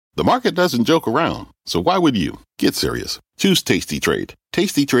The market doesn't joke around, so why would you? Get serious. Choose Tasty Trade.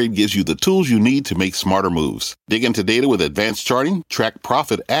 Tasty Trade gives you the tools you need to make smarter moves. Dig into data with advanced charting, track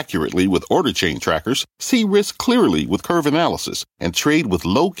profit accurately with order chain trackers, see risk clearly with curve analysis, and trade with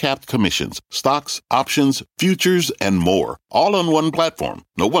low-capped commissions, stocks, options, futures, and more. All on one platform.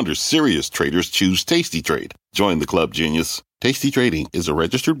 No wonder serious traders choose Tasty Trade. Join the club, genius. Tasty Trading is a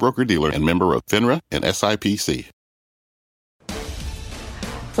registered broker-dealer and member of FINRA and SIPC.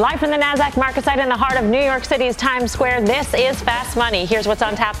 Live from the NASDAQ market site in the heart of New York City's Times Square, this is Fast Money. Here's what's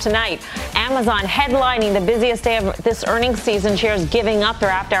on tap tonight. Amazon headlining the busiest day of this earnings season. Shares giving up their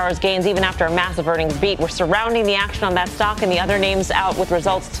after-hours gains even after a massive earnings beat. We're surrounding the action on that stock and the other names out with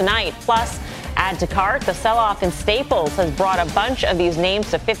results tonight. Plus, add to cart, the sell-off in Staples has brought a bunch of these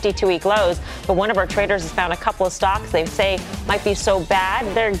names to 52-week lows. But one of our traders has found a couple of stocks they say might be so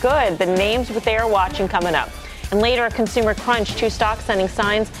bad they're good. The names that they are watching coming up. And later, a consumer crunch, two stocks sending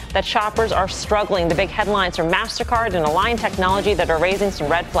signs that shoppers are struggling. The big headlines from MasterCard and Align Technology that are raising some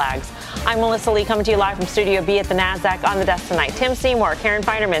red flags. I'm Melissa Lee, coming to you live from Studio B at the NASDAQ. On the desk tonight, Tim Seymour, Karen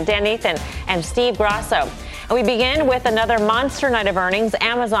Feinerman, Dan Nathan, and Steve Grasso. And we begin with another monster night of earnings.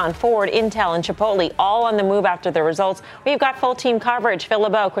 Amazon, Ford, Intel, and Chipotle all on the move after the results. We've got full team coverage. Phil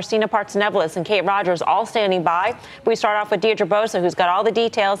LeBeau, Christina Partsinevelos, and Kate Rogers all standing by. We start off with Deirdre Bosa, who's got all the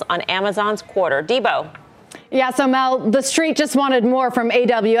details on Amazon's quarter. Debo. Yeah, so Mel, the street just wanted more from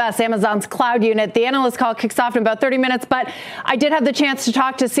AWS, Amazon's cloud unit. The analyst call kicks off in about 30 minutes, but I did have the chance to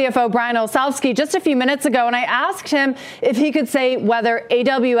talk to CFO Brian Olsavsky just a few minutes ago, and I asked him if he could say whether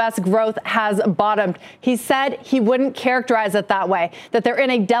AWS growth has bottomed. He said he wouldn't characterize it that way, that they're in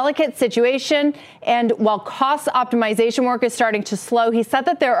a delicate situation, and while cost optimization work is starting to slow, he said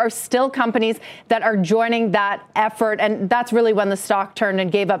that there are still companies that are joining that effort, and that's really when the stock turned and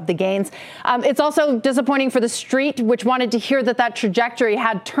gave up the gains. It's also disappointing for the street, which wanted to hear that trajectory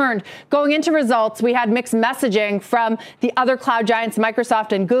had turned. Going into results, we had mixed messaging from the other cloud giants,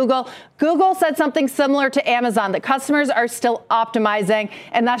 Microsoft and Google. Google said something similar to Amazon, that customers are still optimizing,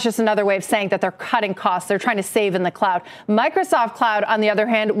 and that's just another way of saying that they're cutting costs. They're trying to save in the cloud. Microsoft Cloud, on the other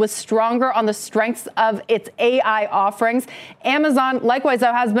hand, was stronger on the strengths of its AI offerings. Amazon, likewise,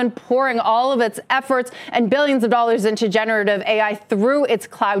 though, has been pouring all of its efforts and billions of dollars into generative AI through its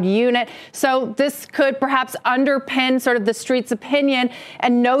cloud unit. So this could perhaps underpin sort of the street's opinion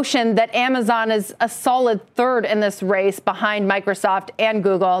and notion that Amazon is a solid third in this race behind Microsoft and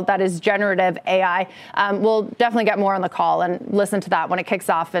Google. That is generative AI. We'll definitely get more on the call and listen to that when it kicks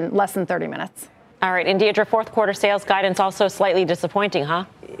off in less than 30 minutes. All right. And Deirdre, fourth quarter sales guidance also slightly disappointing, huh?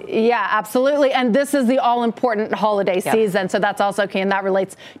 Yeah, absolutely. And this is the all-important holiday season. So that's also key, and that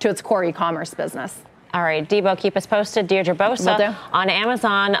relates to its core e-commerce business. All right, Debo, keep us posted. Deirdre Bosa on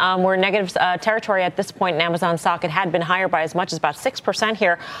Amazon. We're in negative territory at this point in Amazon stock. It had been higher by as much as about 6%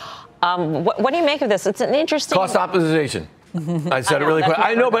 here. What do you make of this? It's an interesting cost optimization. I said it really quick.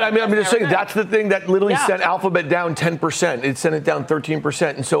 I know, but I'm just saying that's the thing that literally sent Alphabet down 10%. It sent it down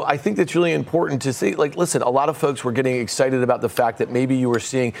 13%. And so I think that's really important to see. Like, listen, a lot of folks were getting excited about the fact that maybe you were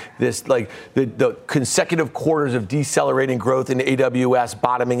seeing this, like the consecutive quarters of decelerating growth in AWS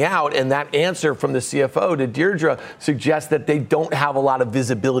bottoming out. And that answer from the CFO to Deirdre suggests that they don't have a lot of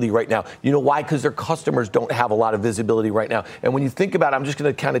visibility right now. You know why? Because their customers don't have a lot of visibility right now. And when you think about it, I'm just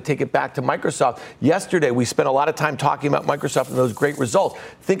going to kind of take it back to Microsoft. Yesterday, we spent a lot of time talking about Microsoft and those great results.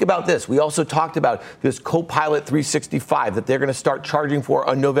 Think about this. We also talked about this Copilot 365 that they're going to start charging for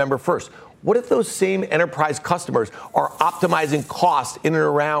on November 1st. What if those same enterprise customers are optimizing costs in and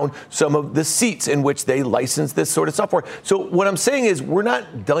around some of the seats in which they license this sort of software? So what I'm saying is we're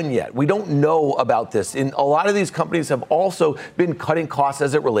not done yet. We don't know about this. And a lot of these companies have also been cutting costs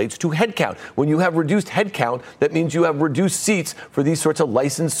as it relates to headcount. When you have reduced headcount, that means you have reduced seats for these sorts of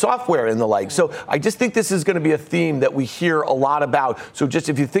licensed software and the like. So I just think this is going to be a theme that we hear a lot about. So just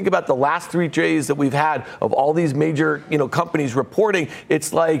if you think about the last 3 days that we've had of all these major, companies reporting,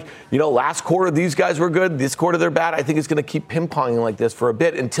 it's like, last quarter, these guys were good. This quarter, they're bad. I think it's going to keep ping-ponging like this for a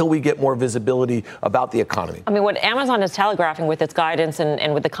bit until we get more visibility about the economy. I mean, what Amazon is telegraphing with its guidance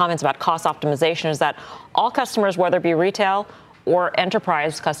and with the comments about cost optimization is that all customers, whether it be retail or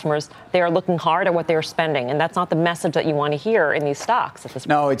enterprise customers, they are looking hard at what they are spending. And that's not the message that you want to hear in these stocks at this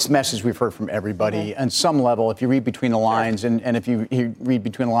point. No, it's a message we've heard from everybody. On some level, if you read between the lines, and if you read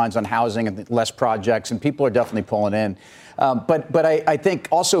between the lines on housing and less projects, and people are definitely pulling in. But I think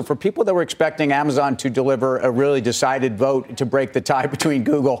also for people that were expecting Amazon to deliver a really decided vote to break the tie between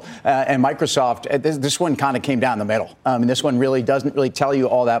Google and Microsoft, this one kind of came down the middle. And this one really doesn't really tell you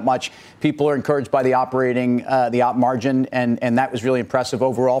all that much. People are encouraged by the operating, the op margin and and that was really impressive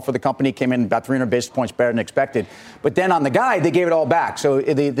overall for the company. Came in about 300 basis points better than expected. But then on the guide, they gave it all back. So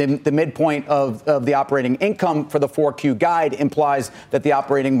the midpoint of the operating income for the 4Q guide implies that the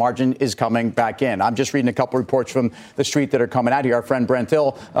operating margin is coming back in. I'm just reading a couple reports from the street that are coming out here. Our friend Brent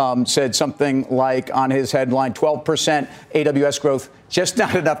Thill said something like on his headline, 12% AWS growth, just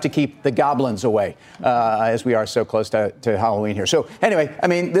not enough to keep the goblins away, as we are so close to Halloween here. So anyway, I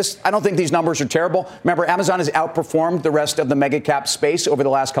mean, I don't think these numbers are terrible. Remember, Amazon has outperformed the rest of the mega cap space over the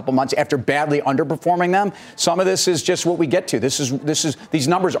last couple months after badly underperforming them. Some of this is just what we get to. These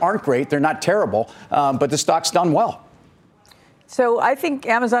numbers aren't great. They're not terrible, but the stock's done well. So I think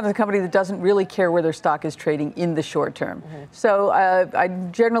Amazon is a company that doesn't really care where their stock is trading in the short term. Mm-hmm. So I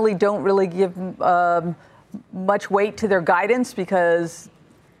generally don't really give much weight to their guidance because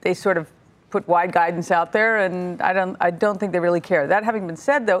they sort of put wide guidance out there, and I don't think they really care. That having been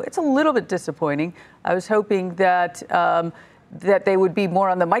said, though, it's a little bit disappointing. I was hoping that that they would be more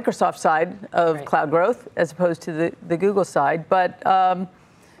on the Microsoft side of cloud growth as opposed to the Google side, but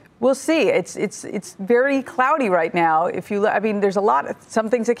we'll see. It's very cloudy right now. There's some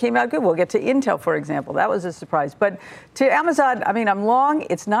things that came out good. We'll get to Intel, for example. That was a surprise. But to Amazon, I'm long.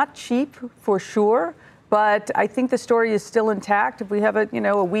 It's not cheap for sure. But I think the story is still intact. If we have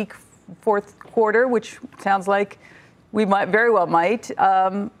a weak fourth quarter, which sounds like we very well might,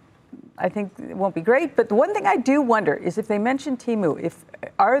 I think it won't be great. But the one thing I do wonder is if they mention Temu,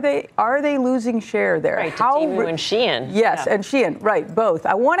 are they losing share there? Right, Temu and Shein. Yes, yeah. And Shein, right, both.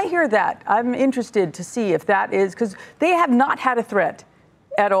 I want to hear that. I'm interested to see if that is, because they have not had a threat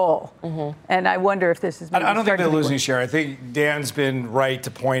at all. Mm-hmm. And I wonder if this is... I don't think they're losing share. I think Dan's been right to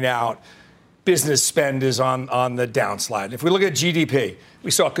point out business spend is on the downslide. If we look at GDP, we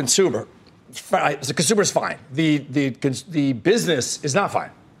saw consumer. The consumer's fine. The business is not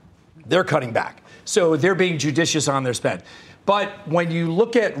fine. They're cutting back. So they're being judicious on their spend. But when you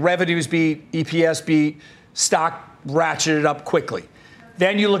look at revenues beat, EPS beat, stock ratcheted up quickly.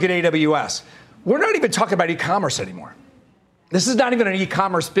 Then you look at AWS. We're not even talking about e-commerce anymore. This is not even an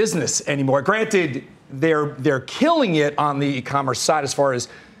e-commerce business anymore. Granted, they're killing it on the e-commerce side as far as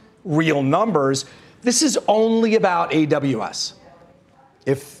real numbers. This is only about AWS.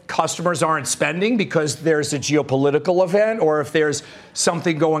 If customers aren't spending because there's a geopolitical event or if there's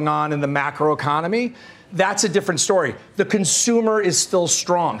something going on in the macro economy, that's a different story. The consumer is still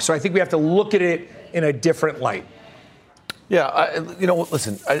strong. So I think we have to look at it in a different light. Yeah,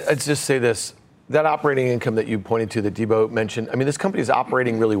 listen, I'd just say this. That operating income that you pointed to, that Debo mentioned, this company is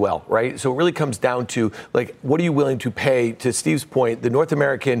operating really well, right? So it really comes down to, what are you willing to pay? To Steve's point, the North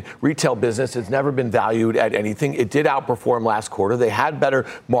American retail business has never been valued at anything. It did outperform last quarter. They had better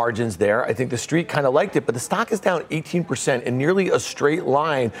margins there. I think the street kind of liked it, but the stock is down 18% in nearly a straight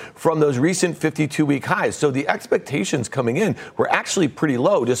line from those recent 52-week highs. So the expectations coming in were actually pretty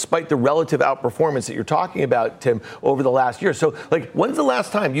low, despite the relative outperformance that you're talking about, Tim, over the last year. So, when's the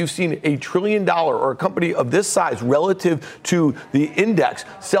last time you've seen $1 trillion or a company of this size relative to the index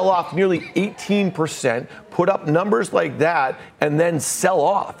sell off nearly 18%, put up numbers like that, and then sell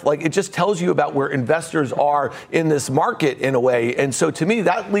off? It just tells you about where investors are in this market in a way. And so to me,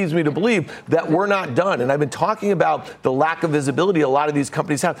 that leads me to believe that we're not done. And I've been talking about the lack of visibility a lot of these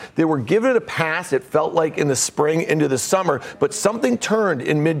companies have. They were given a pass, it felt like, in the spring into the summer, but something turned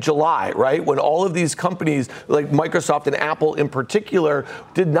in mid-July, right? When all of these companies, like Microsoft and Apple in particular,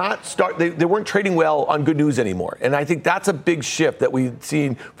 did not start, they weren't trading well on good news anymore. And I think that's a big shift that we've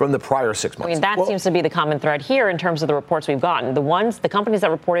seen from the prior 6 months. That seems to be the common thread here in terms of the reports we've gotten. The companies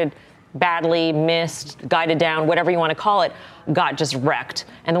that reported badly, missed, guided down, whatever you want to call it, got just wrecked.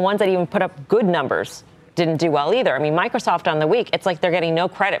 And the ones that even put up good numbers didn't do well either. Microsoft on the week, it's like they're getting no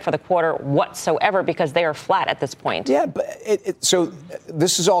credit for the quarter whatsoever because they are flat at this point. Yeah, but so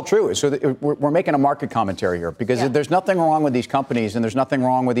this is all true. So we're making a market commentary here because there's nothing wrong with these companies, and there's nothing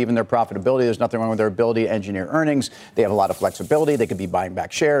wrong with even their profitability. There's nothing wrong with their ability to engineer earnings. They have a lot of flexibility. They could be buying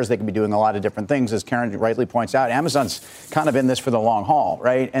back shares. They could be doing a lot of different things. As Karen rightly points out, Amazon's kind of in this for the long haul,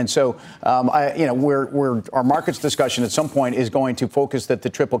 right? And so, our markets discussion at some point is going to focus that the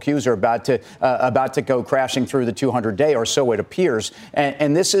triple Qs are about to go crashing through the 200-day or so, it appears.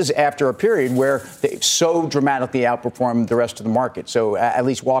 And this is after a period where they so dramatically outperformed the rest of the market. So at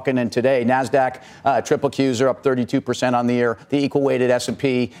least walking in today, NASDAQ triple Qs are up 32% on the year. The equal-weighted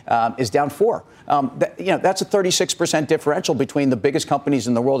S&P is down 4%. That's a 36% differential between the biggest companies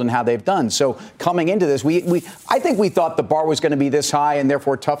in the world and how they've done. So coming into this, I think we thought the bar was going to be this high and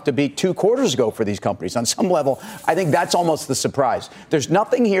therefore tough to beat 2 quarters ago for these companies. On some level, I think that's almost the surprise. There's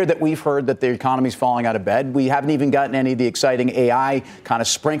nothing here that we've heard that the economy's falling out out of bed. We haven't even gotten any of the exciting AI kind of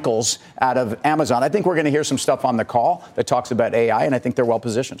sprinkles out of Amazon. I think we're going to hear some stuff on the call that talks about AI, and I think they're well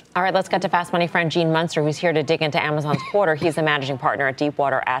positioned. All right, let's get to Fast Money friend Gene Munster, who's here to dig into Amazon's quarter. He's the managing partner at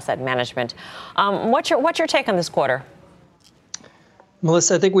Deepwater Asset Management. What's your take on this quarter?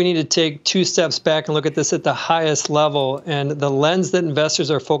 Melissa, I think we need to take two steps back and look at this at the highest level. And the lens that investors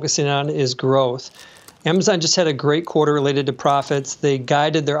are focusing on is growth. Amazon just had a great quarter related to profits. They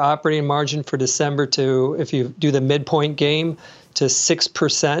guided their operating margin for December to, if you do the midpoint game, to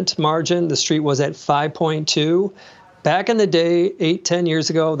 6% margin. The street was at 5.2. Back in the day, 8-10 years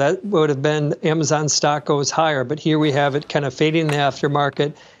ago, that would have been Amazon stock goes higher. But here we have it kind of fading in the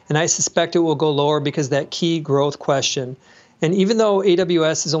aftermarket. And I suspect it will go lower because that key growth question. And even though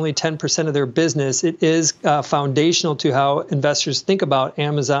AWS is only 10% of their business, it is foundational to how investors think about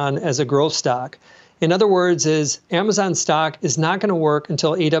Amazon as a growth stock. In other words, is Amazon stock is not going to work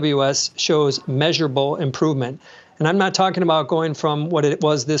until AWS shows measurable improvement. And I'm not talking about going from what it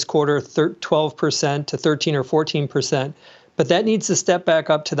was this quarter, 12% to 13 or 14%, but that needs to step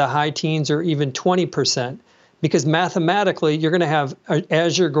back up to the high teens or even 20%. Because mathematically, you're going to have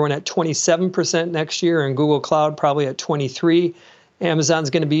Azure growing at 27% next year and Google Cloud probably at 23%. Amazon's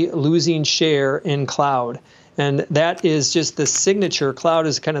going to be losing share in cloud. And that is just the signature. Cloud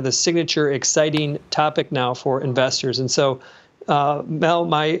is kind of the signature exciting topic now for investors. And so, Mel,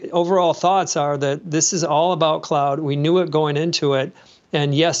 my overall thoughts are that this is all about cloud. We knew it going into it.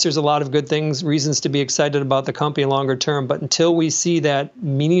 And yes, there's a lot of good things, reasons to be excited about the company longer term. But until we see that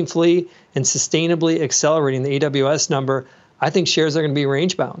meaningfully and sustainably accelerating the AWS number, I think shares are going to be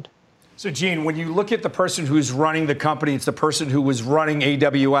range bound. So, Gene, when you look at the person who's running the company, it's the person who was running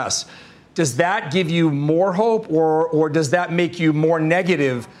AWS. Does that give you more hope or does that make you more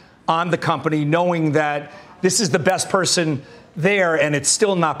negative on the company, knowing that this is the best person there and it's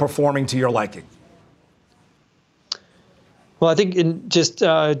still not performing to your liking? Well, I think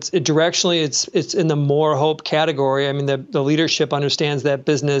directionally, it's in the more hope category. I mean, the leadership understands that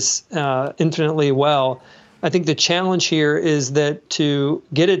business infinitely well. I think the challenge here is that to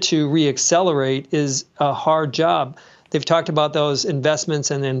get it to reaccelerate is a hard job. They've talked about those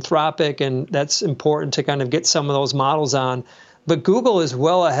investments in Anthropic, and that's important to kind of get some of those models on. But Google is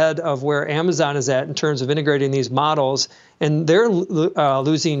well ahead of where Amazon is at in terms of integrating these models, and they're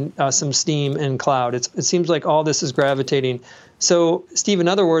losing some steam in cloud. It seems like all this is gravitating. So, Steve, in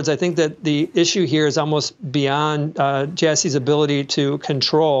other words, I think that the issue here is almost beyond Jassy's ability to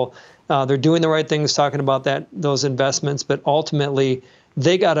control. They're doing the right things, talking about those investments, but ultimately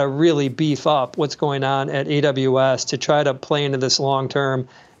they got to really beef up what's going on at AWS to try to play into this long term.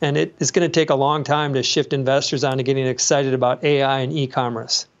 And it's going to take a long time to shift investors on to getting excited about AI and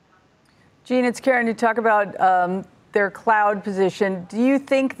e-commerce. Gene, it's Karen. You talk about their cloud position. Do you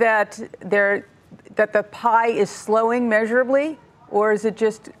think that the pie is slowing measurably, or is it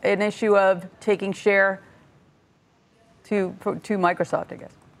just an issue of taking share to Microsoft, I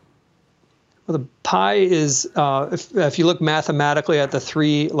guess? Well, the pie is, if you look mathematically at the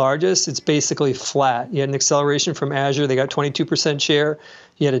three largest, it's basically flat. You had an acceleration from Azure. They got 22% share.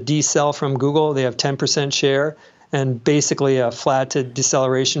 You had a decel from Google. They have 10% share. And basically a flat to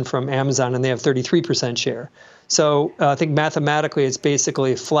deceleration from Amazon, and they have 33% share. So I think mathematically it's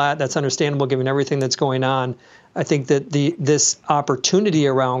basically flat. That's understandable given everything that's going on. I think that this opportunity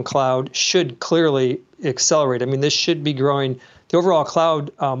around cloud should clearly accelerate. I mean, this should be growing. The overall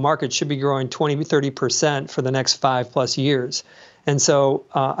cloud market should be growing 20-30% for the next 5+ years. And so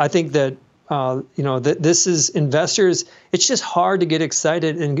I think that, this is investors. It's just hard to get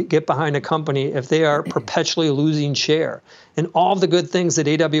excited and get behind a company if they are perpetually losing share. And all the good things that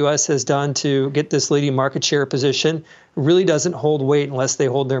AWS has done to get this leading market share position really doesn't hold weight unless they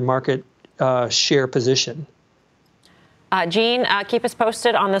hold their market share position. Gene, keep us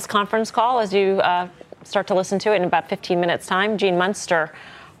posted on this conference call as you start to listen to it in about 15 minutes' time. Gene Munster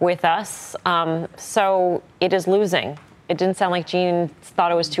with us. So it is losing. It didn't sound like Gene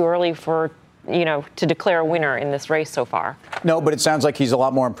thought it was too early to declare a winner in this race so far. No, but it sounds like he's a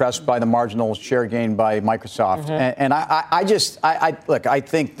lot more impressed by the marginal share gain by Microsoft. Mm-hmm. And I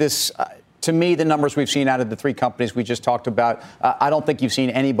think this, to me, the numbers we've seen out of the three companies we just talked about, I don't think you've seen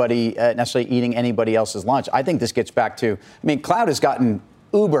anybody necessarily eating anybody else's lunch. I think this gets back to, cloud has gotten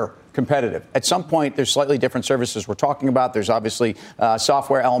uber competitive. At some point, there's slightly different services we're talking about. There's obviously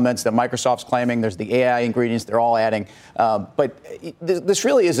software elements that Microsoft's claiming. There's the AI ingredients they're all adding. But this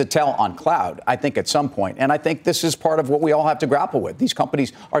really is a tell on cloud, I think, at some point. And I think this is part of what we all have to grapple with. These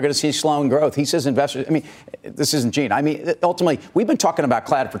companies are going to see slowing growth. He says investors, I mean, this isn't Gene. I mean, ultimately, we've been talking about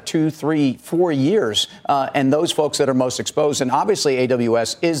cloud for 2, 3, 4 years. And those folks that are most exposed, and obviously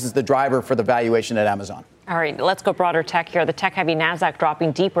AWS is the driver for the valuation at Amazon. All right, let's go broader tech here. The tech-heavy NASDAQ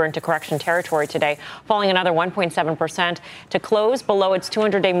dropping deeper into correction territory today, falling another 1.7% to close below its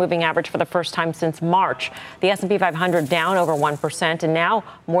 200-day moving average for the first time since March. The S&P 500 down over 1% and now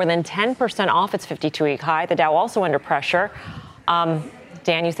more than 10% off its 52-week high. The Dow also under pressure.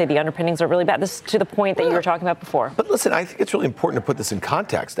 Dan, you say the underpinnings are really bad. This is to the point that you were talking about before. But listen, I think it's really important to put this in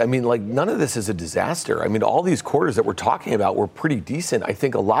context. I mean, like, none of this is a disaster. I mean, all these quarters that we're talking about were pretty decent. I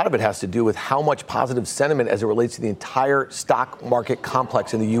think a lot of it has to do with how much positive sentiment as it relates to the entire stock market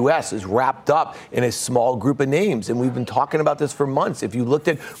complex in the U.S. is wrapped up in a small group of names. And we've been talking about this for months. If you looked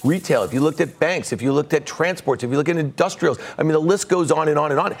at retail, if you looked at banks, if you looked at transports, if you look at industrials, I mean, the list goes on and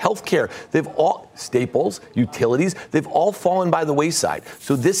on and on. Healthcare, they've all, staples, utilities, they've all fallen by the wayside.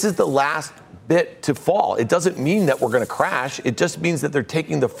 So this is the last bit to fall. It doesn't mean that we're going to crash. It just means that they're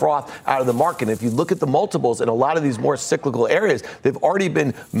taking the froth out of the market. And if you look at the multiples in a lot of these more cyclical areas, they've already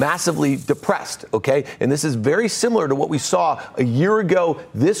been massively depressed, okay? And this is very similar to what we saw a year ago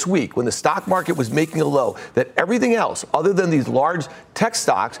this week when the stock market was making a low, that everything else, other than these large tech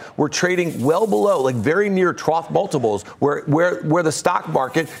stocks, were trading well below, like very near trough multiples, where the stock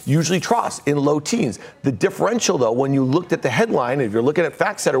market usually troughs in low teens. The differential, though, when you looked at the headline, if you're looking at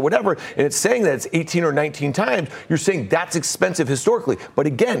FactSet or whatever, and it's saying that it's 18 or 19 times, you're saying that's expensive historically. But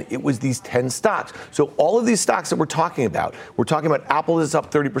again, it was these 10 stocks. So all of these stocks that we're talking about Apple is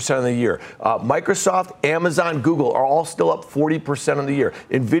up 30% on the year. Microsoft, Amazon, Google are all still up 40% on the year.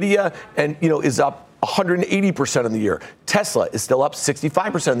 NVIDIA is up 180% in the year. Tesla is still up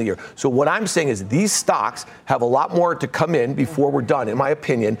 65% in the year. So what I'm saying is these stocks have a lot more to come in before we're done, in my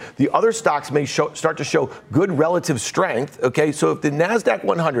opinion. The other stocks may start to show good relative strength, okay? So if the NASDAQ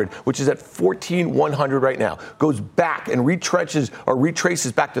 100, which is at 14,100 right now, goes back and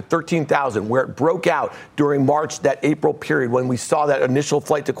retraces back to 13,000, where it broke out during March, that April period when we saw that initial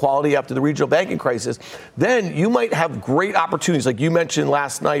flight to quality after the regional banking crisis, then you might have great opportunities, like you mentioned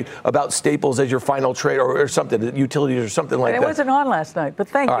last night about Staples as your final trade or something, utilities or something like that. It wasn't on last night, but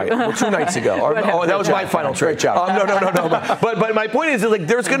thank you. All right, well, 2 nights ago. That was my final trade. Great job. No. But my point is like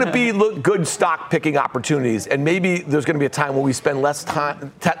there's going to be good stock picking opportunities, and maybe there's going to be a time when we spend less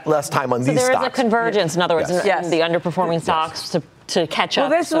time on these stocks. So there is a convergence, in other words, yes. in the underperforming stocks to catch up.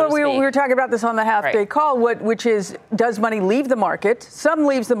 Well, this is what we were talking about this on the half-day call, which is, does money leave the market? Some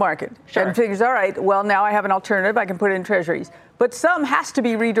leaves the market and figures, all right, well, now I have an alternative. I can put it in treasuries. But some has to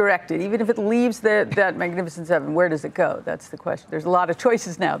be redirected. Even if it leaves that Magnificent Seven, where does it go? That's the question. There's a lot of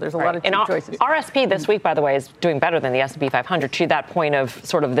choices now. There's a lot of choices. RSP this week, by the way, is doing better than the S&P 500 to that point of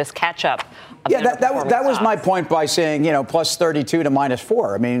sort of this catch-up. Yeah, that was my point by saying, plus 32 to minus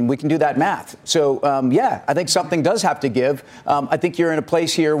 4. I mean, we can do that math. So, I think something does have to give. I think you're in a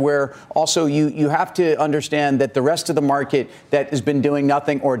place here where also you have to understand that the rest of the market that has been doing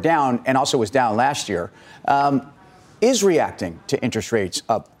nothing or down, and also was down last year, is reacting to interest rates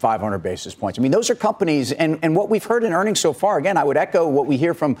up 500 basis points. I mean, those are companies, and what we've heard in earnings so far, again, I would echo what we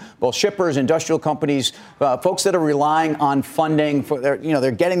hear from both shippers, industrial companies, folks that are relying on funding for their, they're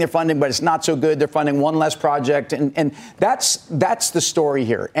getting their funding, but it's not so good. They're funding one less project. And that's the story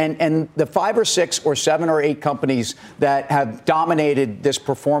here. And the 5 or 6 or 7 or 8 companies that have dominated this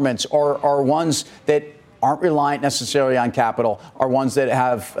performance are ones that aren't reliant necessarily on capital, are ones that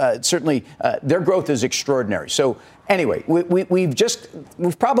have certainly their growth is extraordinary. So anyway,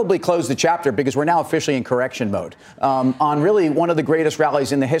 we've probably closed the chapter because we're now officially in correction mode on really one of the greatest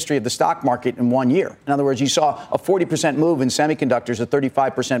rallies in the history of the stock market in 1 year. In other words, you saw a 40% move in semiconductors, a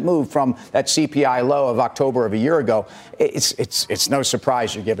 35% move from that CPI low of October of a year ago. It's no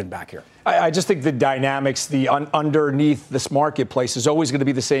surprise you're giving back here. I just think the dynamics, underneath this marketplace is always going to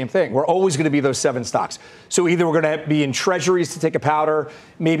be the same thing. We're always going to be those 7 stocks. So either we're going to be in treasuries to take a powder,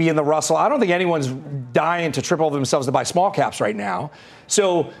 maybe in the Russell. I don't think anyone's dying to trip over themselves to buy small caps right now.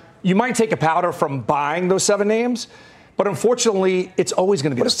 So you might take a powder from buying those 7 names, but unfortunately, it's always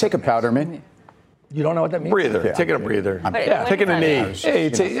going to be. What does take a powder mean? You don't know what that means? Breather. Yeah. Taking a breather. Taking a knee.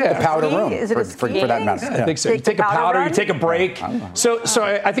 A powder room for that matter. I think so. You take a powder, you take a break. So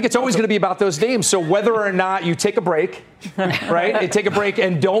I think it's always going to be about those names. So whether or not you take a break, right? You take a break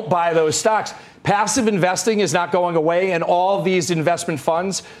and don't buy those stocks. Passive investing is not going away, and all these investment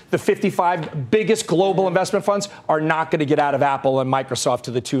funds, the 55 biggest global investment funds, are not going to get out of Apple and Microsoft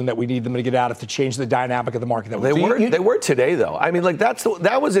to the tune that we need them to get out of to change the dynamic of the market. They were today, though. I mean, like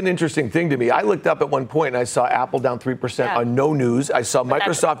that was an interesting thing to me. I looked up at one point and I saw Apple down 3% on no news. I saw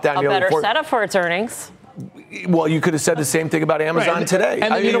Microsoft down nearly 4%. A better setup for its earnings. Well, you could have said the same thing about Amazon today.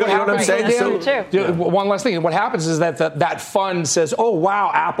 And you know what I'm saying? One last thing. What happens is that fund says, oh,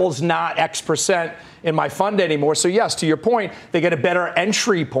 wow, Apple's not X% in my fund anymore. So, yes, to your point, they get a better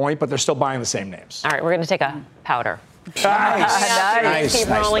entry point, but they're still buying the same names. All right, we're going to take a powder. Nice. Keep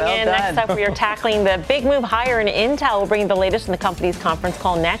rolling Well in. done. Next up, we are tackling the big move higher in Intel. We'll bring you the latest in the company's conference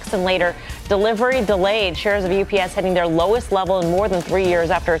call next, and later, delivery delayed. Shares of UPS hitting their lowest level in more than 3 years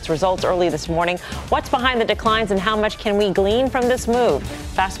after its results early this morning. What's behind the declines, and how much can we glean from this move?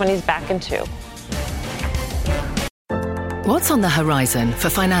 Fast Money's back in 2. What's on the horizon for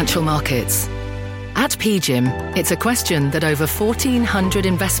financial markets? At PGIM, it's a question that over 1,400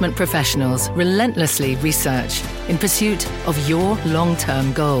 investment professionals relentlessly research in pursuit of your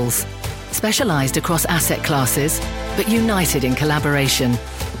long-term goals. Specialized across asset classes, but united in collaboration,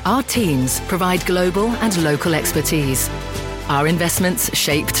 our teams provide global and local expertise. Our investments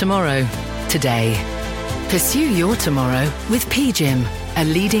shape tomorrow, today. Pursue your tomorrow with PGIM, a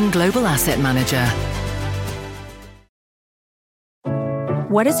leading global asset manager.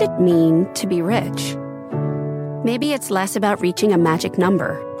 What does it mean to be rich? Maybe it's less about reaching a magic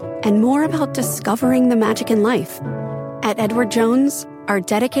number and more about discovering the magic in life. At Edward Jones, our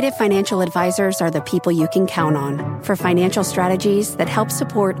dedicated financial advisors are the people you can count on for financial strategies that help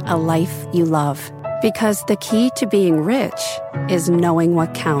support a life you love. Because the key to being rich is knowing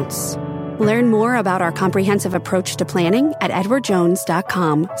what counts. Learn more about our comprehensive approach to planning at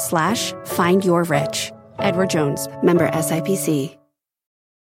edwardjones.com/findyourrich. Edward Jones, member SIPC.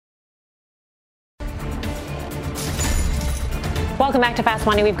 Welcome back to Fast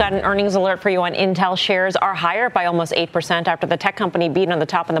Money. We've got an earnings alert for you on Intel. Shares are higher by almost 8% after the tech company beat on the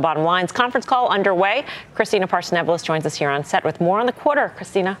top and the bottom lines. Conference call underway. Christina Parsonevelos joins us here on set with more on the quarter.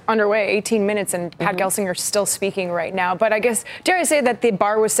 Christina. Underway, 18 minutes, and Pat Gelsinger still speaking right now. But I guess, dare I say that the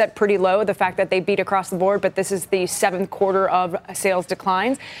bar was set pretty low, the fact that they beat across the board, but this is the 7th quarter of sales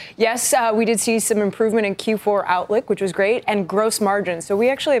declines. Yes, we did see some improvement in Q4 outlook, which was great, and gross margins. So we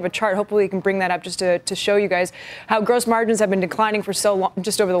actually have a chart. Hopefully we can bring that up just to show you guys how gross margins have been declining for so long,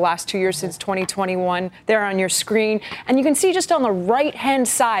 just over the last 2 years since 2021. There on your screen. And you can see just on the right-hand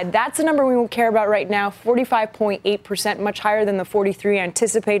side, that's the number we won't care about right now, 45.8%, much higher than the 43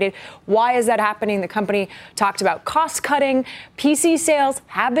 anticipated. Why is that happening? The company talked about cost cutting. PC sales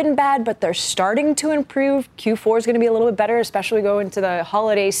have been bad, but they're starting to improve. Q4 is going to be a little bit better, especially going into the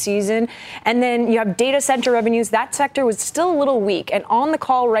holiday season. And then you have data center revenues. That sector was still a little weak. And on the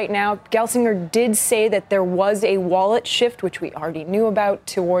call right now, Gelsinger did say that there was a wallet shift, which we already knew about,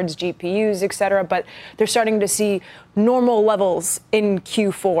 towards GPUs, et cetera, but they're starting to see normal levels in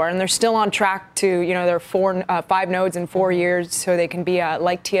Q4, and they're still on track to, there are 5 nodes in 4 years, so they can be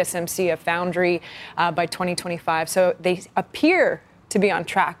like TSMC, a foundry by 2025. So they appear to be on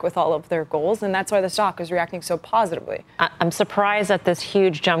track with all of their goals, and that's why the stock is reacting so positively. I'm surprised at this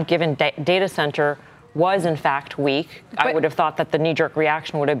huge jump given data center was in fact weak. I would have thought that the knee-jerk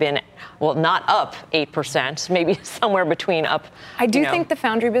reaction would have been, well, not up 8%, maybe somewhere between up. I do think the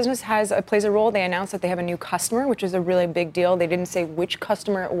foundry business plays a role. They announced that they have a new customer, which is a really big deal. They didn't say which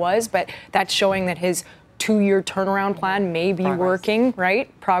customer it was, but that's showing that his 2-year turnaround plan may be working, right?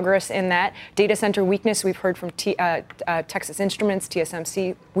 Progress in that. Data center weakness, we've heard from Texas Instruments,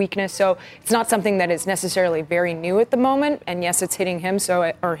 TSMC weakness. So it's not something that is necessarily very new at the moment. And yes, it's hitting him,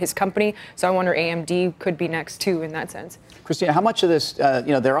 or his company. So I wonder AMD could be next too in that sense. Christina, how much of this,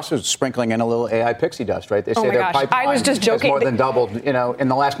 they're also sprinkling in a little AI pixie dust, right? They say their pipeline I was just joking. has more than doubled, in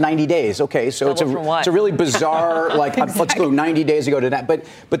the last 90 days. Okay, so it's a really bizarre, let's go 90 days ago to that.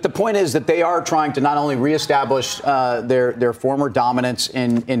 But the point is that they are trying to not only reestablish their former dominance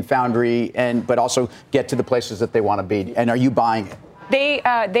in foundry, but also get to the places that they want to be. And are you buying it?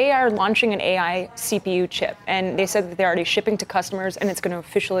 They are launching an AI CPU chip, and they said that they're already shipping to customers, and it's going to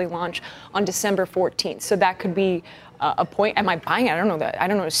officially launch on December 14th. So that could be a point. Am I buying it? I don't know that. I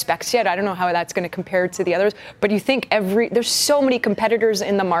don't know the specs yet. I don't know how that's going to compare to the others. But you think there's so many competitors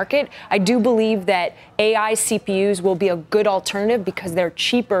in the market. I do believe that AI CPUs will be a good alternative because they're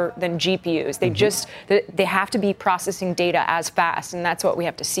cheaper than GPUs. They have to be processing data as fast, and that's what we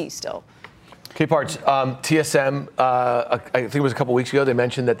have to see still. K-Parts, TSM, I think it was a couple weeks ago, they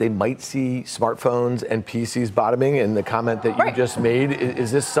mentioned that they might see smartphones and PCs bottoming. And the comment that you just made,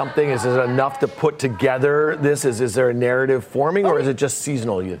 is this something, is it enough to put together this? Is there a narrative forming, or is it just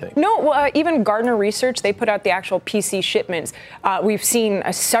seasonal, you think? No, even Gartner Research, they put out the actual PC shipments. We've seen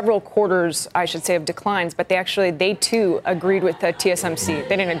several quarters, I should say, of declines, but they too agreed with TSMC.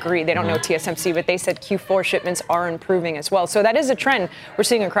 They didn't agree, they don't know TSMC, but they said Q4 shipments are improving as well. So that is a trend we're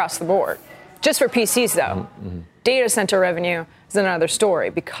seeing across the board. Just for PCs, though, data center revenue is another story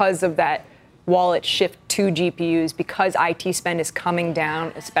because of that wallet shift to GPUs, because IT spend is coming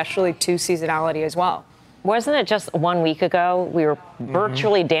down, especially to seasonality as well. Wasn't it just 1 week ago we were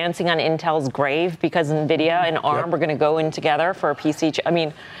virtually dancing on Intel's grave because NVIDIA and ARM were going to go in together for a PC? I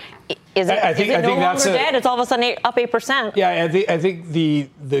mean, is it no longer dead? It's all of a sudden up 8%. Yeah, I think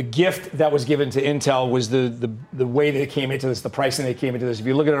the gift that was given to Intel was the way they came into this, the pricing they came into this. If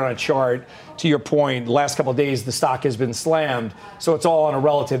you look at it on a chart, to your point, the last couple of days the stock has been slammed, so it's all on a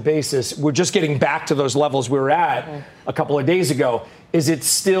relative basis. We're just getting back to those levels we were at a couple of days ago. Is it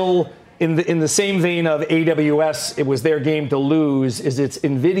still in the same vein of AWS? It was their game to lose. Is it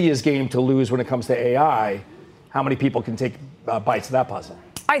NVIDIA's game to lose when it comes to AI? How many people can take bites of that puzzle?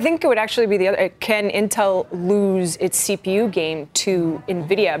 I think it would actually be the other. Can Intel lose its CPU game to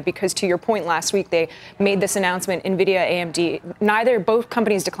NVIDIA? Because to your point, last week they made this announcement, NVIDIA, AMD. Both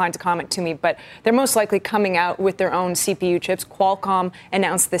companies declined to comment to me, but they're most likely coming out with their own CPU chips. Qualcomm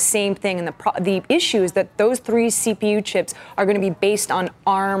announced the same thing. And the issue is that those three CPU chips are going to be based on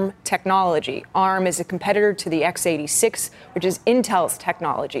ARM technology. ARM is a competitor to the x86, which is Intel's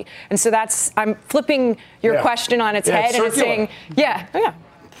technology. And so I'm flipping your question on its head and it's saying,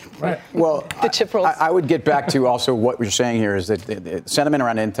 Right. Well, the chip rolls. I would get back to also what you're saying here is that the sentiment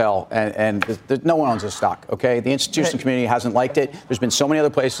around Intel and no one owns this stock, okay? The institutional community hasn't liked it. There's been so many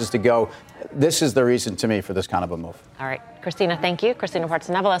other places to go. This is the reason to me for this kind of a move. All right. Christina, thank you. Christina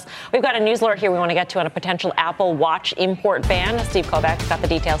Partsinevelos. We've got a news alert here we want to get to on a potential Apple Watch import ban. Steve Kovac's got the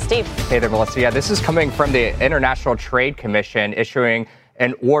details. Steve. Hey there, Melissa. Yeah, this is coming from the International Trade Commission issuing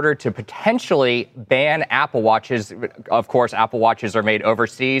an order to potentially ban Apple Watches. Of course, Apple Watches are made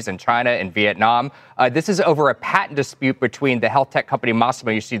overseas in China and Vietnam. This is over a patent dispute between the health tech company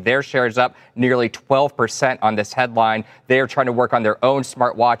Masimo. You see their shares up nearly 12% on this headline. They are trying to work on their own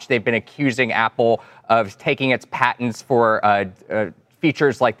smartwatch. They've been accusing Apple of taking its patents for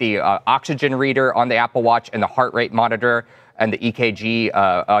features like the oxygen reader on the Apple Watch and the heart rate monitor and the EKG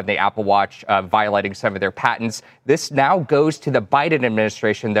on the Apple Watch, violating some of their patents. This now goes to the Biden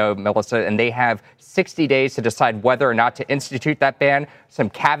administration, though, Melissa, and they have 60 days to decide whether or not to institute that ban. Some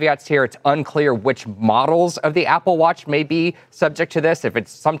caveats here. It's unclear which models of the Apple Watch may be subject to this. If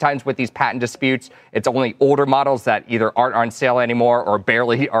it's sometimes with these patent disputes, it's only older models that either aren't on sale anymore or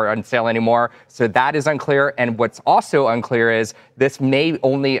barely are on sale anymore. So that is unclear. And what's also unclear is this may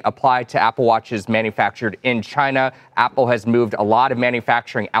only apply to Apple Watches manufactured in China. Apple has moved a lot of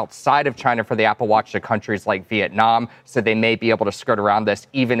manufacturing outside of China for the Apple Watch to countries like Vietnam. So they may be able to skirt around this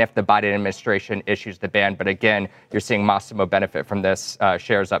even if the Biden administration issues the ban. But again, you're seeing Masimo benefit from this.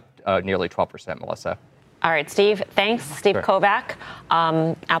 Shares up nearly 12%, Melissa. All right, Steve, thanks. Steve Kovac.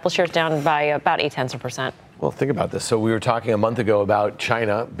 Apple shares down by about 0.8%. Well, think about this. So we were talking a month ago about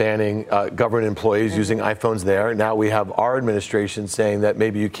China banning government employees using iPhones there. Now we have our administration saying that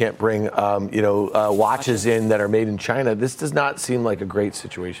maybe you can't bring, watches in that are made in China. This does not seem like a great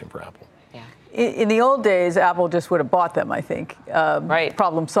situation for Apple. In the old days, Apple just would have bought them, I think. Right.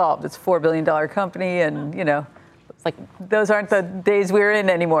 Problem solved. It's a $4 billion company, and, it's like those aren't the days we're in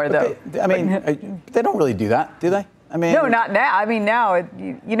anymore, though. They don't really do that, do they? No, not now. I mean, now,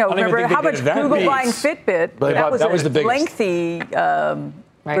 remember how much Google buying Fitbit? That was the biggest. Lengthy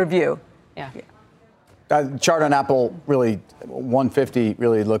review. Yeah. Chart on Apple, really, 150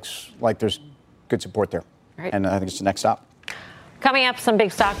 really looks like there's good support there. Right. And I think it's the next stop. Coming up, some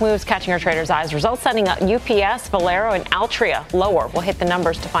big stock moves catching our traders' eyes. Results sending up UPS, Valero, and Altria lower. We'll hit the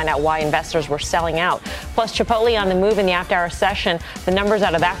numbers to find out why investors were selling out. Plus, Chipotle on the move in the after-hour session. The numbers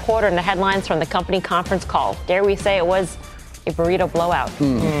out of that quarter and the headlines from the company conference call. Dare we say it was a burrito blowout.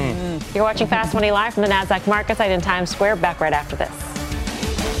 You're watching Fast Money live from the NASDAQ market site in Times Square. Back right after this.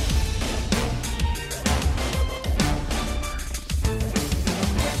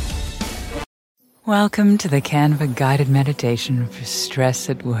 Welcome to the Canva guided meditation for stress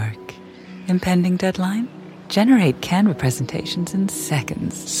at work. Impending deadline? Generate Canva presentations in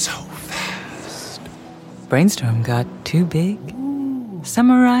seconds. So fast. Brainstorm got too big? Ooh.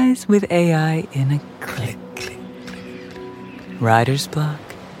 Summarize with AI in a click. Writer's block?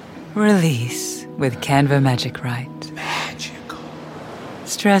 Release with Canva Magic Write. Magical.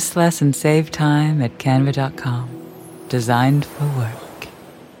 Stress less and save time at Canva.com. Designed for work.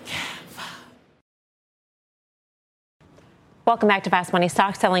 Welcome back to Fast Money.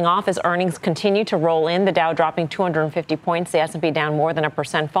 Stocks selling off as earnings continue to roll in. The Dow dropping 250 points. The S&P down more than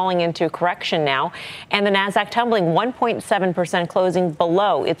 1%, falling into correction now. And the Nasdaq tumbling 1.7%, closing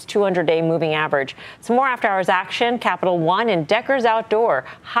below its 200-day moving average. Some more after-hours action. Capital One and Deckers Outdoor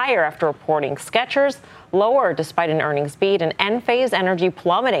higher after reporting. Skechers lower despite an earnings beat, and Enphase Energy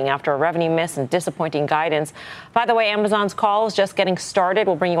plummeting after a revenue miss and disappointing guidance. By the way, Amazon's call is just getting started.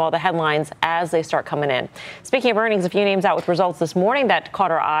 We'll bring you all the headlines as they start coming in. Speaking of earnings, a few names out with results this morning that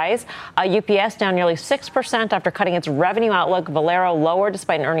caught our eyes. UPS down nearly 6% after cutting its revenue outlook. Valero lower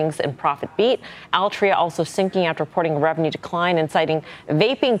despite an earnings and profit beat. Altria also sinking after reporting a revenue decline and citing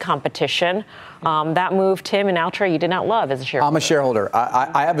vaping competition. That move, Tim, and Altria, you did not love as a shareholder. I'm a shareholder.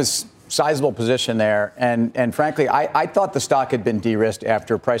 I have a sizable position there. And frankly, I thought the stock had been de-risked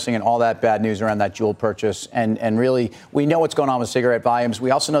after pricing in all that bad news around that Juul purchase. And really, we know what's going on with cigarette volumes.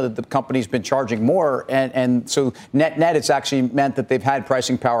 We also know that the company's been charging more. And so net, it's actually meant that they've had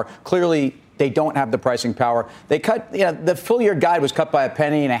pricing power. Clearly, they don't have the pricing power. They cut, the full year guide was cut by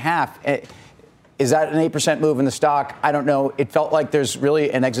 $0.015. Is that an 8% move in the stock? I don't know. It felt like there's really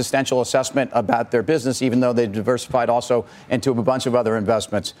an existential assessment about their business, even though they diversified also into a bunch of other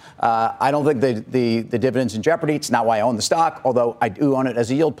investments. I don't think the dividend's in jeopardy. It's not why I own the stock, although I do own it as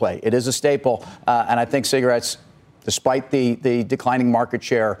a yield play. It is a staple, and I think cigarettes, despite the declining market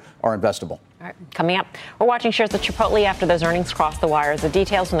share, are investable. All right, coming up, we're watching shares of Chipotle after those earnings cross the wires. The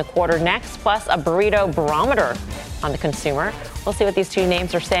details from the quarter next, plus a burrito barometer on the consumer. We'll see what these two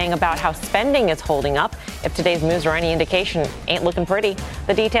names are saying about how spending is holding up. If today's moves are any indication, ain't looking pretty.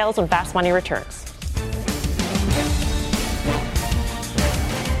 The details when Fast Money returns.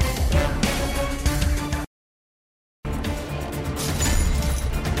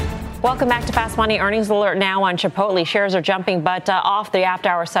 Welcome back to Fast Money. Earnings alert now on Chipotle. Shares are jumping, but off the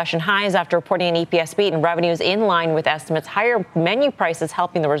after-hour session highs after reporting an EPS beat and revenues in line with estimates. Higher menu prices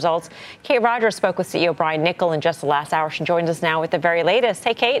helping the results. Kate Rogers spoke with CEO Brian Niccol in just the last hour. She joins us now with the very latest.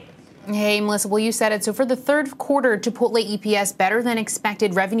 Hey, Kate. Hey, Melissa, well, you said it. So for the third quarter, Chipotle EPS better than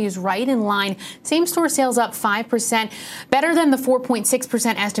expected, revenues right in line, same-store sales up 5%, better than the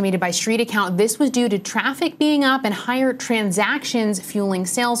 4.6% estimated by Street Account. This was due to traffic being up and higher transactions fueling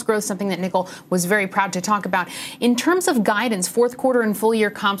sales growth, something that Niccol was very proud to talk about. In terms of guidance, fourth quarter and full-year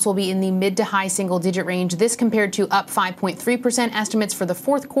comps will be in the mid to high single-digit range. This compared to up 5.3% estimates for the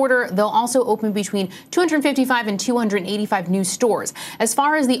fourth quarter. They'll also open between 255 and 285 new stores. As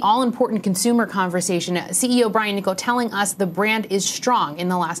far as the all-important consumer conversation, CEO Brian Niccol telling us the brand is strong in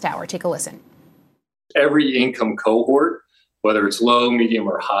the last hour. Take a listen. Every income cohort, whether it's low, medium,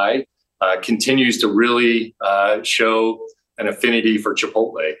 or high, continues to really show an affinity for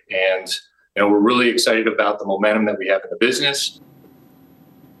Chipotle. And we're really excited about the momentum that we have in the business.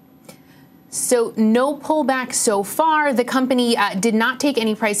 So no pullback so far. The company did not take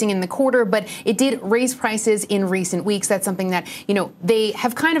any pricing in the quarter, but it did raise prices in recent weeks. That's something that, they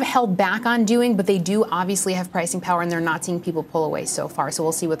have kind of held back on doing, but they do obviously have pricing power, and they're not seeing people pull away so far. So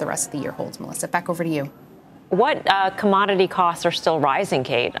we'll see what the rest of the year holds. Melissa, back over to you. What commodity costs are still rising,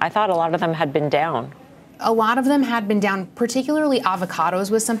 Kate? I thought a lot of them had been down. A lot of them had been down, particularly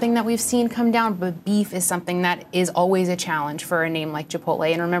avocados was something that we've seen come down, but beef is something that is always a challenge for a name like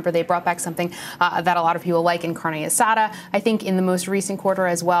Chipotle. And remember, they brought back something that a lot of people like in carne asada. I think in the most recent quarter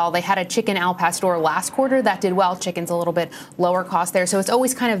as well, they had a chicken al pastor last quarter that did well. Chicken's a little bit lower cost there. So it's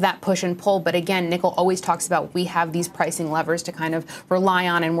always kind of that push and pull. But again, Niccol always talks about we have these pricing levers to kind of rely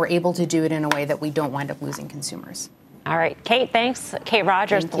on, and we're able to do it in a way that we don't wind up losing consumers. All right, Kate, thanks. Kate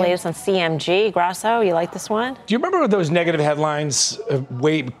Rogers, the latest on CMG. Grasso, you like this one? Do you remember those negative headlines?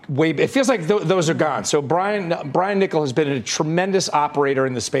 It feels like those are gone. So Brian Niccol has been a tremendous operator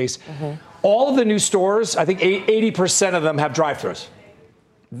in the space. Mm-hmm. All of the new stores, I think 80% of them have drive-thrus.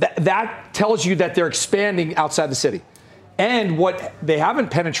 That tells you that they're expanding outside the city. And what they haven't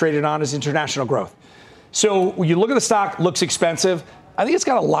penetrated on is international growth. So when you look at the stock, looks expensive. I think it's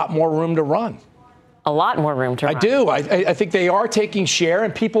got a lot more room to run. A lot more room to run. I do. I think they are taking share,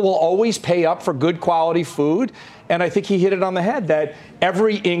 and people will always pay up for good quality food. And I think he hit it on the head that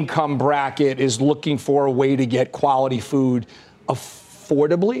every income bracket is looking for a way to get quality food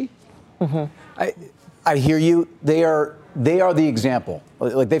affordably. Mm-hmm. I hear you. They are they are the example.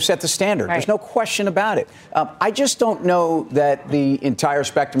 Like they've set the standard. Right. There's no question about it. I just don't know that the entire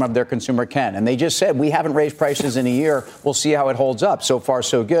spectrum of their consumer can. And they just said, we haven't raised prices in a year. We'll see how it holds up. So far,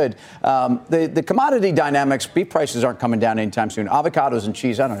 so good. The commodity dynamics, beef prices aren't coming down anytime soon. Avocados and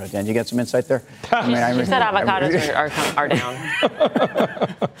cheese, I don't know, Dan, you get some insight there? She said avocados are down.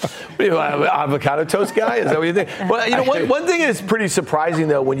 Avocado toast guy? Is that what you think? Well, you know, one thing is pretty surprising,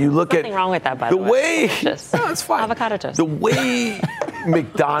 though, when you look Nothing wrong with that, by the way. No, it's fine. Avocado toast. The way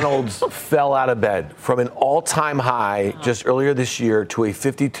McDonald's fell out of bed from an all-time high just earlier this year to a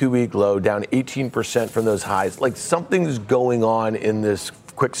 52-week low, down 18% from those highs. Like something's going on in this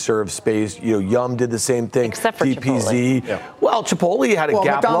quick serve space. You know, Yum did the same thing. Except for DPZ. Chipotle. Yeah. Well, Chipotle had a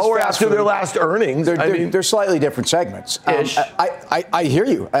gap McDonald's lower after their last earnings. They're slightly different segments. I hear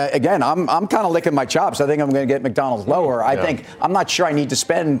you. Again, I'm kind of licking my chops. I think I'm going to get McDonald's lower. I think I'm not sure I need to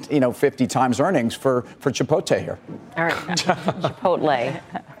spend 50 times earnings for Chipotle here. All right, Chipotle.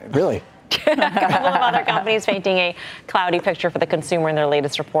 Really? A couple of other companies painting a cloudy picture for the consumer in their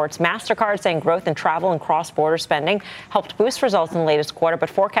latest reports. MasterCard saying growth in travel and cross-border spending helped boost results in the latest quarter, but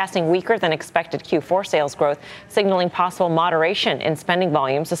forecasting weaker than expected Q4 sales growth, signaling possible moderation in spending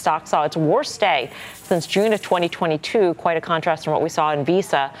volumes. The stock saw its worst day since June of 2022, quite a contrast from what we saw in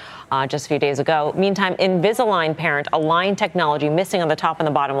Visa just a few days ago. Meantime, Invisalign parent Align Technology missing on the top and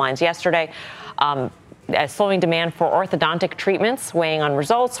the bottom lines yesterday. Slowing demand for orthodontic treatments, weighing on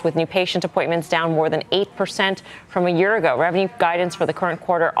results, with new patient appointments down more than 8% from a year ago. Revenue guidance for the current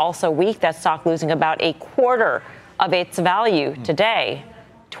quarter also weak. That stock losing about a quarter of its value today,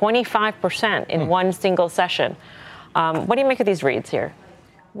 25% in one single session. What do you make of these reads here?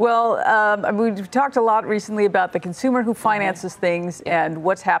 Well, we've talked a lot recently about the consumer who finances things and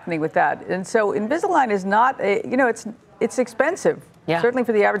what's happening with that. And so Invisalign is not, it's expensive, certainly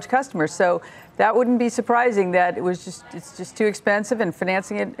for the average customer. So that wouldn't be surprising that it's just too expensive, and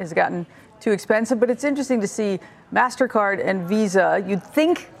financing it has gotten too expensive. But it's interesting to see MasterCard and Visa. You'd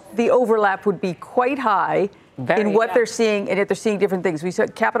think the overlap would be quite high in what they're seeing, and yet they're seeing different things. We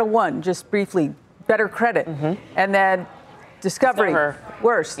said Capital One, just briefly, better credit, and then Discovery,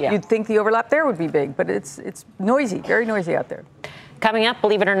 worse. Yeah. You'd think the overlap there would be big, but it's noisy, very noisy out there. Coming up,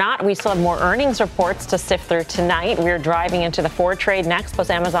 believe it or not, we still have more earnings reports to sift through tonight. We're driving into the Ford trade next,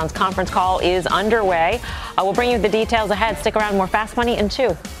 plus Amazon's conference call is underway. We'll bring you the details ahead. Stick around, more Fast Money in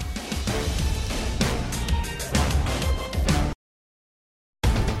 2.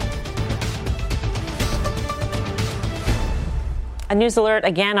 A news alert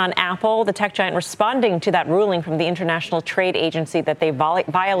again on Apple, the tech giant responding to that ruling from the International Trade Agency that they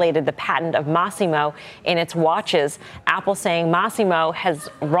violated the patent of Massimo in its watches. Apple saying Massimo has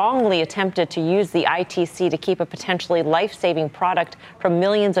wrongly attempted to use the ITC to keep a potentially life-saving product from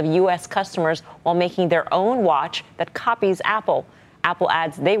millions of U.S. customers while making their own watch that copies Apple. Apple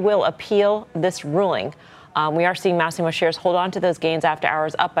adds they will appeal this ruling. We are seeing Massimo shares hold on to those gains after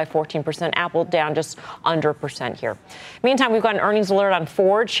hours, up by 14%. Apple down just under 1% here. Meantime, we've got an earnings alert on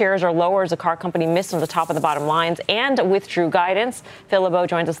Ford. Shares are lower as the car company missed on the top and the bottom lines and withdrew guidance. Phil LeBeau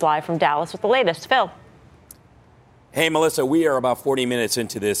joins us live from Dallas with the latest. Phil. Hey, Melissa, we are about 40 minutes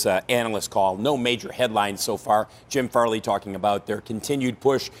into this analyst call. No major headlines so far. Jim Farley talking about their continued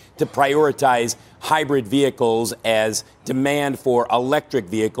push to prioritize hybrid vehicles as demand for electric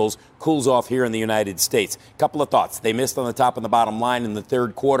vehicles cools off here in the United States. Couple of thoughts. They missed on the top and the bottom line in the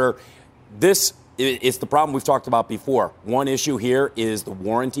third quarter. This is the problem we've talked about before. One issue here is the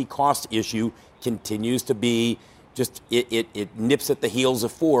warranty cost issue continues to be just it nips at the heels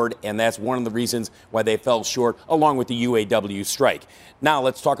of Ford, and that's one of the reasons why they fell short, along with the UAW strike. Now,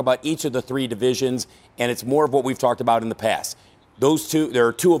 let's talk about each of the three divisions, and it's more of what we've talked about in the past. Those two, there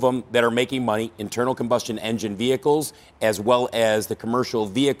are two of them that are making money, internal combustion engine vehicles, as well as the commercial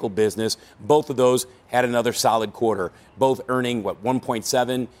vehicle business. Both of those had another solid quarter, both earning,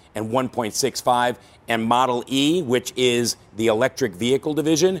 1.7 and 1.65. And Model E, which is the electric vehicle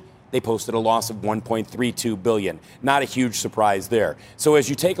division, they posted a loss of $1.32 billion. Not a huge surprise there. So as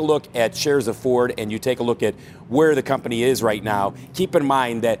you take a look at shares of Ford and you take a look at where the company is right now, keep in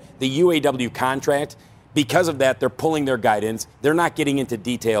mind that the UAW contract, because of that, they're pulling their guidance. They're not getting into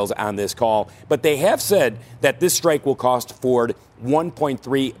details on this call, but they have said that this strike will cost Ford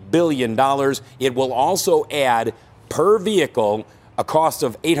 $1.3 billion. It will also add per vehicle a cost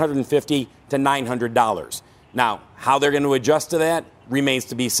of $850 to $900. Now, how they're going to adjust to that remains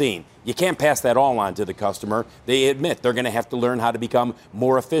to be seen. You can't pass that all on to the customer. They admit they're going to have to learn how to become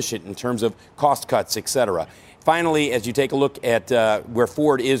more efficient in terms of cost cuts, et cetera. Finally, as you take a look at where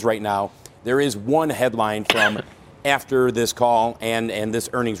Ford is right now, there is one headline from after this call and this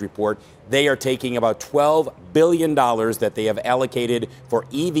earnings report, they are taking about $12 billion that they have allocated for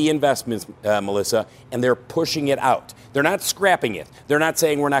EV investments, Melissa, and they're pushing it out. They're not scrapping it. They're not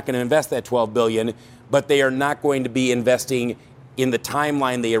saying we're not going to invest that $12 billion, but they are not going to be investing in the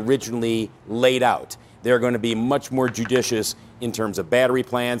timeline they originally laid out. They're going to be much more judicious in terms of battery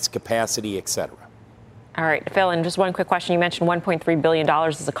plants, capacity, et cetera. All right, Phil, and just one quick question. You mentioned $1.3 billion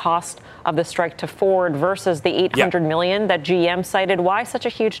is the cost of the strike to Ford versus the $800 million that GM cited. Why such a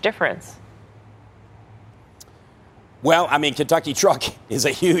huge difference? Well, I mean, Kentucky Truck is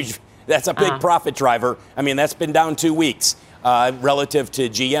that's a big profit driver. I mean, that's been down 2 weeks relative to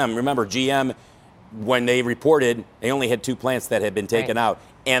GM. Remember, GM, when they reported, they only had 2 plants that had been taken out,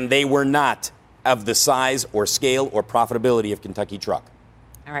 and they were not of the size or scale or profitability of Kentucky Truck.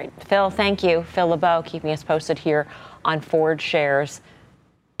 All right, Phil, thank you. Phil LeBeau keeping us posted here on Ford shares.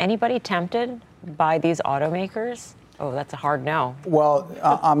 Anybody tempted by these automakers? Oh, that's a hard no. Well,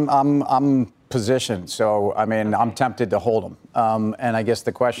 I'm positioned, so I mean, I'm tempted to hold them. And I guess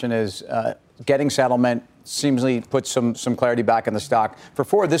the question is, getting settlement seemingly puts some clarity back in the stock. For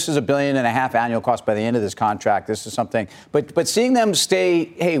Ford, this is $1.5 billion annual cost by the end of this contract. This is something, but seeing them stay,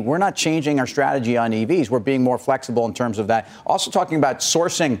 hey, we're not changing our strategy on EVs. We're being more flexible in terms of that. Also talking about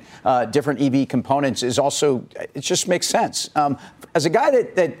sourcing different EV components is also, it just makes sense. As a guy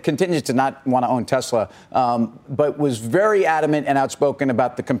that continues to not want to own Tesla, but was very adamant and outspoken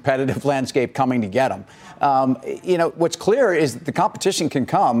about the competitive landscape coming to get him. What's clear is that the competition can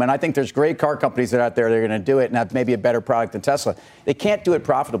come, and I think there's great car companies that are out there that are going to do it and have maybe a better product than Tesla. They can't do it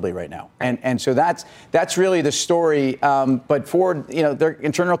profitably right now, and so that's really the story. But Ford, their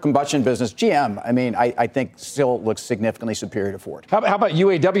internal combustion business, GM, I mean, I think still looks significantly superior to Ford. How about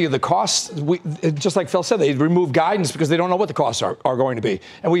UAW? The costs, just like Phil said, they remove guidance because they don't know what the costs are going to be,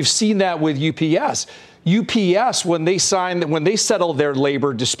 and we've seen that with UPS. UPS, when they settle their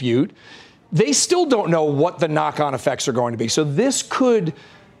labor dispute, they still don't know what the knock-on effects are going to be. So this could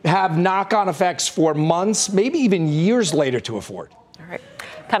have knock-on effects for months, maybe even years later to a Ford. All right.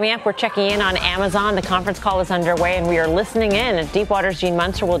 Coming up, we're checking in on Amazon. The conference call is underway, and we are listening in. Deepwater's Gene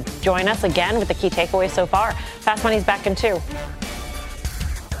Munster will join us again with the key takeaways so far. Fast Money's back in 2.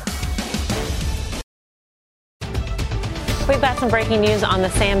 We've got some breaking news on the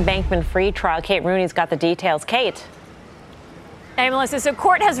Sam Bankman-Fried trial. Kate Rooney's got the details. Kate. Hey, Melissa. So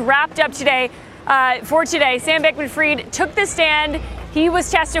court has wrapped up today. For today, Sam Bankman-Fried took the stand. He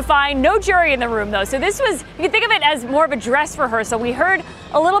was testifying. No jury in the room, though. So this was, you can think of it as more of a dress rehearsal. We heard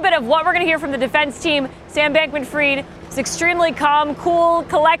a little bit of what we're going to hear from the defense team. Sam Bankman-Fried was extremely calm, cool,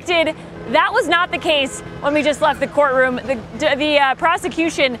 collected. That was not the case when we just left the courtroom. The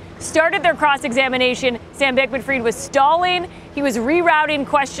prosecution started their cross-examination. Sam Bankman-Fried was stalling. He was rerouting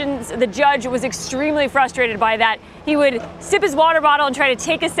questions. The judge was extremely frustrated by that. He would sip his water bottle and try to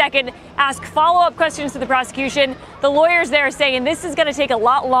take a second, ask follow-up questions to the prosecution. The lawyers there are saying this is going to take a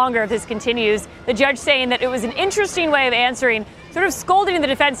lot longer if this continues. The judge saying that it was an interesting way of answering, sort of scolding the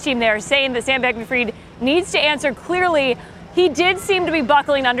defense team there, saying that Sam Bankman-Fried needs to answer clearly. He did seem to be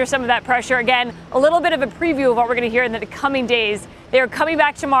buckling under some of that pressure. Again, a little bit of a preview of what we're going to hear in the coming days. They are coming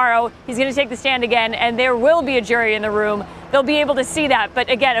back tomorrow. He's going to take the stand again, and there will be a jury in the room. They'll be able to see that. But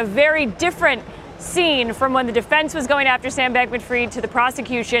again, a very different scene from when the defense was going after Sam Bankman-Fried to the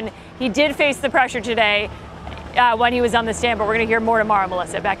prosecution. He did face the pressure today when he was on the stand, but we're going to hear more tomorrow.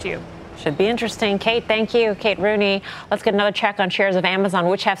 Melissa, back to you. Should be interesting. Kate, thank you. Kate Rooney. Let's get another check on shares of Amazon,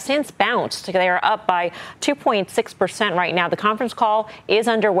 which have since bounced. They are up by 2.6% right now. The conference call is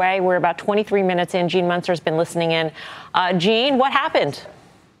underway. We're about 23 minutes in. Gene Munster's been listening in. Gene, what happened?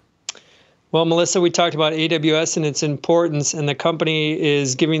 Well, Melissa, we talked about AWS and its importance, and the company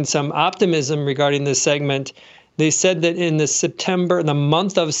is giving some optimism regarding this segment. They said that in the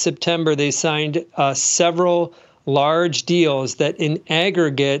month of September, they signed several large deals that in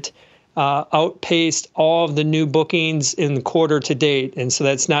aggregate outpaced all of the new bookings in the quarter to date. And so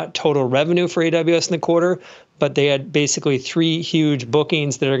that's not total revenue for AWS in the quarter, but they had basically 3 huge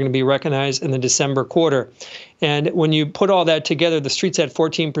bookings that are going to be recognized in the December quarter. And when you put all that together, the street's at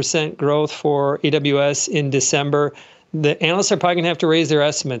 14% growth for AWS in December. The analysts are probably going to have to raise their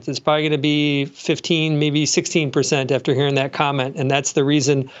estimates. It's probably going to be 15, maybe 16% after hearing that comment. And that's the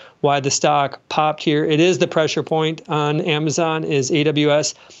reason why the stock popped here. It is the pressure point on Amazon is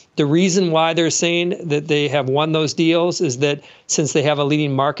AWS. The reason why they're saying that they have won those deals is that since they have a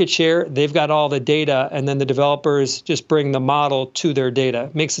leading market share, they've got all the data, and then the developers just bring the model to their data.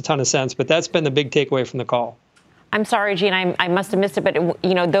 Makes a ton of sense, but that's been the big takeaway from the call. I'm sorry, Gene, I must have missed it,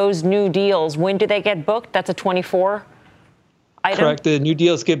 but those new deals, when do they get booked? That's a 24 item? Correct. The new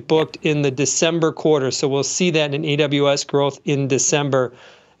deals get booked in the December quarter, so we'll see that in AWS growth in December.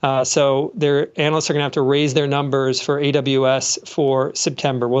 So their analysts are going to have to raise their numbers for AWS for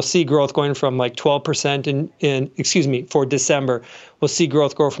September. We'll see growth going from like 12% for December. We'll see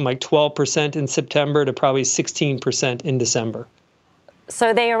growth grow from like 12% in September to probably 16% in December.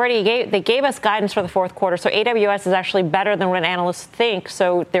 So they gave us guidance for the fourth quarter. So AWS is actually better than what analysts think.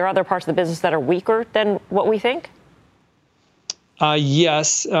 So there are other parts of the business that are weaker than what we think?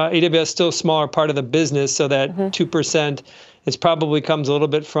 Yes. AWS is still a smaller part of the business, so that 2% is probably comes a little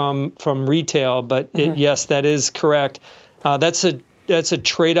bit from retail. But yes, that is correct. That's a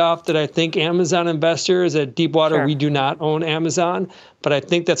trade-off that I think Amazon investors at Deepwater, we do not own Amazon, but I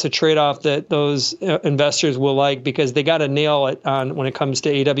think that's a trade-off that those investors will like, because they got to nail it on when it comes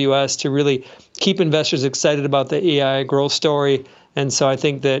to AWS to really keep investors excited about the AI growth story. And so I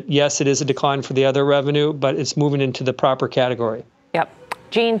think that, yes, it is a decline for the other revenue, but it's moving into the proper category. Yep.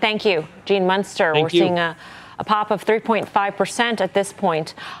 Gene, thank you. Gene Munster. We're seeing a pop of 3.5% at this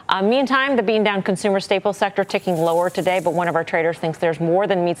point. Meantime, the bean down consumer staples sector ticking lower today, but one of our traders thinks there's more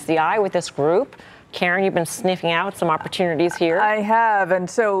than meets the eye with this group. Karen, you've been sniffing out some opportunities here. I have, and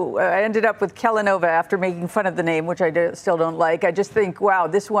so I ended up with Kellanova after making fun of the name, which I still don't like. I just think, wow,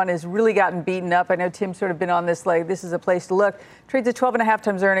 this one has really gotten beaten up. I know Tim's sort of been on this, like, this is a place to look. Trades at 12.5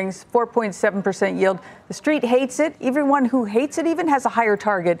 times earnings, 4.7% yield. The street hates it. Everyone who hates it even has a higher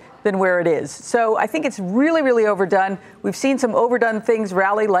target than where it is. So I think it's really, really overdone. We've seen some overdone things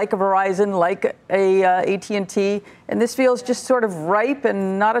rally, like a Verizon, like a AT&T, and this feels just sort of ripe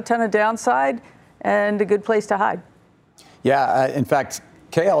and not a ton of downside, and a good place to hide. Yeah, in fact,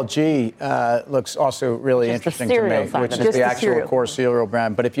 KLG looks also really interesting to me, which is the actual core cereal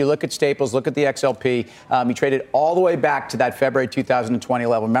brand. But if you look at Staples, look at the XLP, you traded all the way back to that February 2020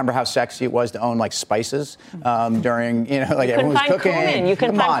 level. Remember how sexy it was to own like spices during, like everyone was cooking. Cumin. You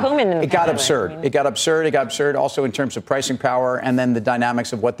can find cumin in the It got absurd. It got absurd also in terms of pricing power and then the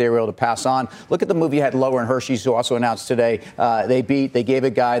dynamics of what they were able to pass on. Look at the move you had Lower and Hershey's, who also announced today they gave a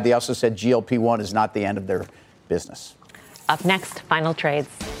guide. They also said GLP-1 is not the end of their business. Up next, final trades.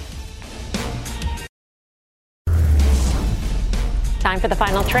 Time for the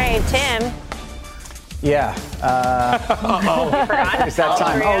final trade. Tim. Yeah. It's that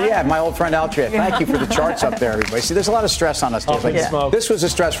time. Oh, yeah, my old friend Altria. Thank you for the charts up there, everybody. See, there's a lot of stress on us today. This was a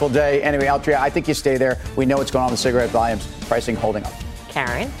stressful day. Anyway, Altria, I think you stay there. We know what's going on with cigarette volumes. Pricing holding up.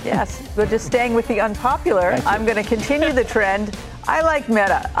 Karen. Yes, but just staying with the unpopular, I'm going to continue the trend. I like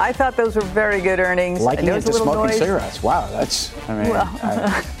Meta. I thought those were very good earnings. Liking it to smoking cigarettes. Wow, that's, no,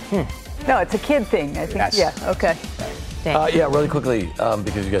 it's a kid thing, I think. Yes. Yeah, okay. Yeah, really quickly,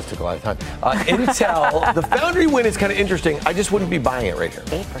 because you guys took a lot of time. Intel, the foundry win is kind of interesting. I just wouldn't be buying it right here.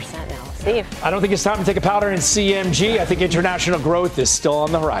 8% now. Steve. I don't think it's time to take a powder in CMG. I think international growth is still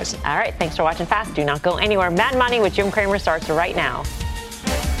on the horizon. All right, thanks for watching Fast. Do not go anywhere. Mad Money with Jim Cramer starts right now.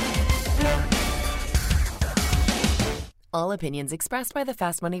 All opinions expressed by the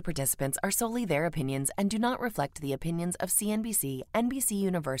Fast Money participants are solely their opinions and do not reflect the opinions of CNBC, NBC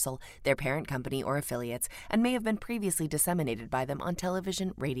Universal, their parent company, or affiliates, and may have been previously disseminated by them on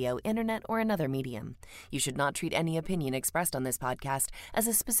television, radio, internet, or another medium. You should not treat any opinion expressed on this podcast as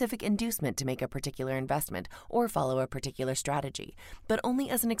a specific inducement to make a particular investment or follow a particular strategy, but only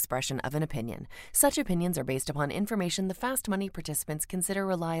as an expression of an opinion. Such opinions are based upon information the Fast Money participants consider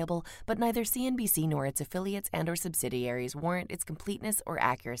reliable, but neither CNBC nor its affiliates and or subsidiaries warrant its completeness or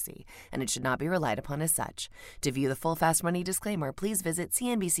accuracy, and it should not be relied upon as such. To view the full Fast Money disclaimer, please visit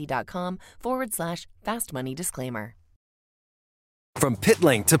cnbc.com/Fast Money Disclaimer. From pit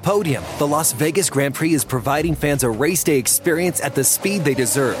lane to podium, the Las Vegas Grand Prix is providing fans a race day experience at the speed they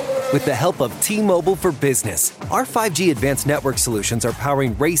deserve. With the help of T-Mobile for Business, our 5G advanced network solutions are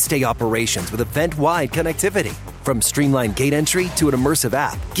powering race day operations with event-wide connectivity. From streamlined gate entry to an immersive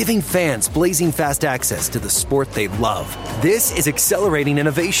app, giving fans blazing fast access to the sport they love. This is accelerating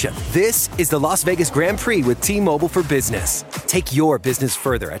innovation. This is the Las Vegas Grand Prix with T-Mobile for Business. Take your business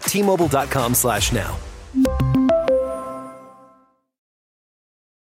further at T-Mobile.com/now.